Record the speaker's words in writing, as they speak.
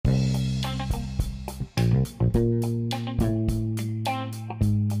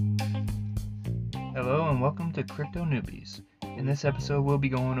Hello and welcome to Crypto Newbies. In this episode we'll be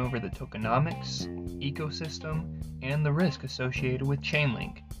going over the tokenomics, ecosystem, and the risk associated with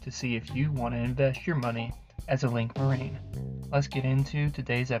Chainlink to see if you want to invest your money as a Link Marine. Let's get into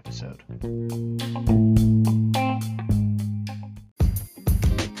today's episode.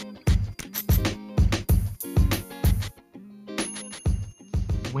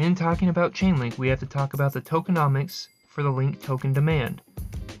 When talking about Chainlink, we have to talk about the tokenomics for the Link token demand.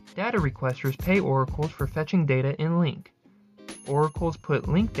 Data requesters pay oracles for fetching data in Link. Oracles put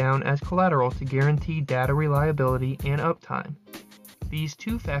Link down as collateral to guarantee data reliability and uptime. These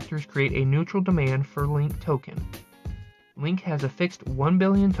two factors create a neutral demand for Link token. Link has a fixed 1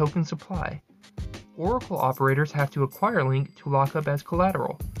 billion token supply. Oracle operators have to acquire Link to lock up as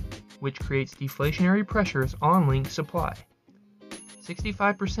collateral, which creates deflationary pressures on Link supply.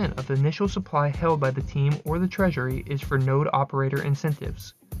 65% of the initial supply held by the team or the treasury is for node operator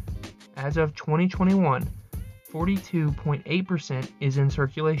incentives. As of 2021, 42.8% is in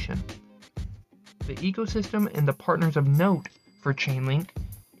circulation. The ecosystem and the partners of note for Chainlink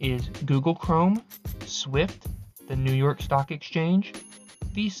is Google Chrome, Swift, the New York Stock Exchange,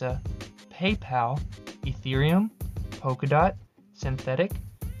 Visa, PayPal, Ethereum, Polkadot, Synthetic,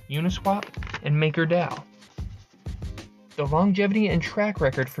 Uniswap, and MakerDAO. The longevity and track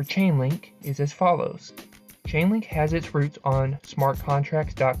record for Chainlink is as follows. Chainlink has its roots on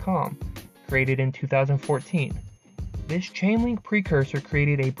smartcontracts.com, created in 2014. This Chainlink precursor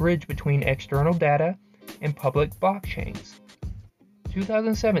created a bridge between external data and public blockchains.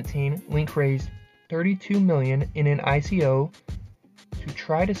 2017, Link raised $32 million in an ICO to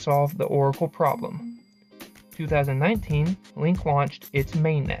try to solve the Oracle problem. 2019, Link launched its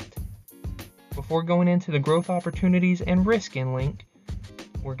mainnet. Before going into the growth opportunities and risk in Link,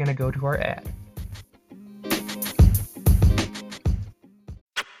 we're going to go to our ad.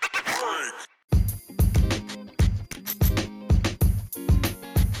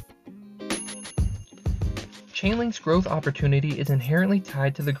 Chainlink's growth opportunity is inherently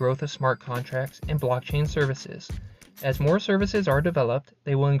tied to the growth of smart contracts and blockchain services. As more services are developed,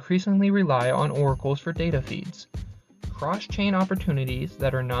 they will increasingly rely on oracles for data feeds. Cross-chain opportunities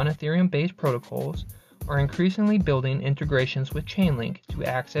that are non-Ethereum based protocols are increasingly building integrations with Chainlink to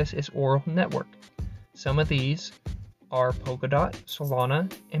access its Oracle network. Some of these are Polkadot,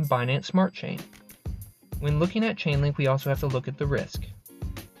 Solana, and Binance Smart Chain. When looking at Chainlink, we also have to look at the risk.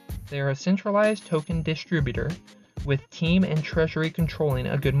 They are a centralized token distributor with team and treasury controlling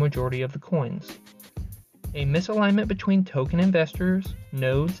a good majority of the coins. A misalignment between token investors,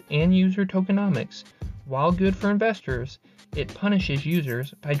 nodes, and user tokenomics. While good for investors, it punishes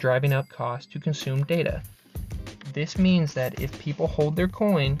users by driving up costs to consume data. This means that if people hold their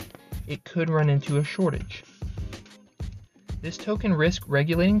coin, it could run into a shortage. This token risks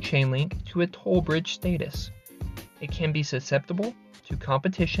regulating Chainlink to a toll bridge status. It can be susceptible to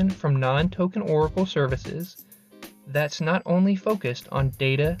competition from non-token Oracle services that's not only focused on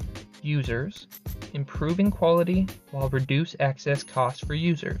data users, improving quality while reduce access costs for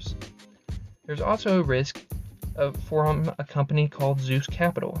users. There's also a risk from a company called Zeus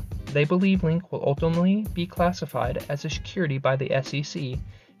Capital. They believe Link will ultimately be classified as a security by the SEC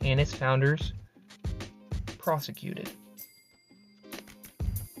and its founders prosecuted.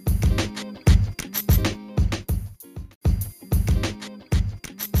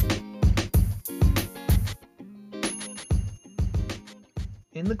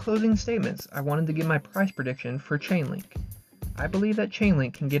 In the closing statements, I wanted to give my price prediction for Chainlink. I believe that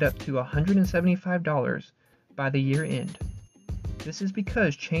Chainlink can get up to $175 by the year end. This is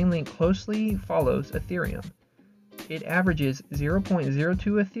because Chainlink closely follows Ethereum. It averages 0.02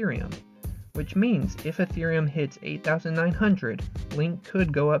 Ethereum, which means if Ethereum hits 8,900, Link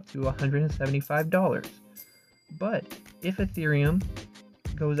could go up to $175. But if Ethereum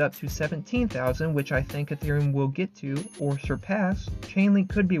goes up to 17,000, which I think Ethereum will get to or surpass, Chainlink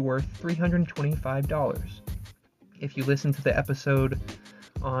could be worth $325. If you listen to the episode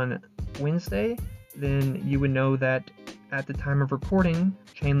on Wednesday, then you would know that at the time of recording,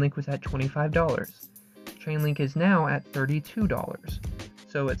 Chainlink was at $25. Chainlink is now at $32,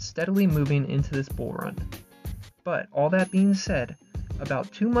 so it's steadily moving into this bull run. But all that being said,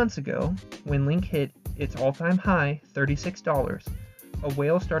 about 2 months ago, when Link hit its all-time high, $36, a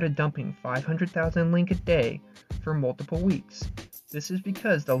whale started dumping 500,000 Link a day for multiple weeks. This is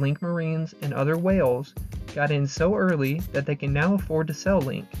because the Link Marines and other whales got in so early that they can now afford to sell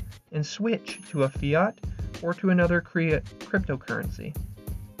Link and switch to a fiat or to another cryptocurrency.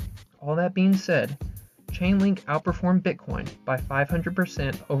 All that being said, Chainlink outperformed Bitcoin by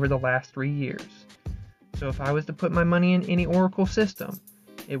 500% over the last 3 years. So if I was to put my money in any Oracle system,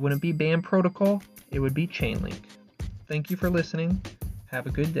 it wouldn't be BAM Protocol, it would be Chainlink. Thank you for listening. Have a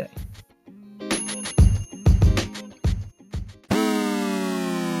good day.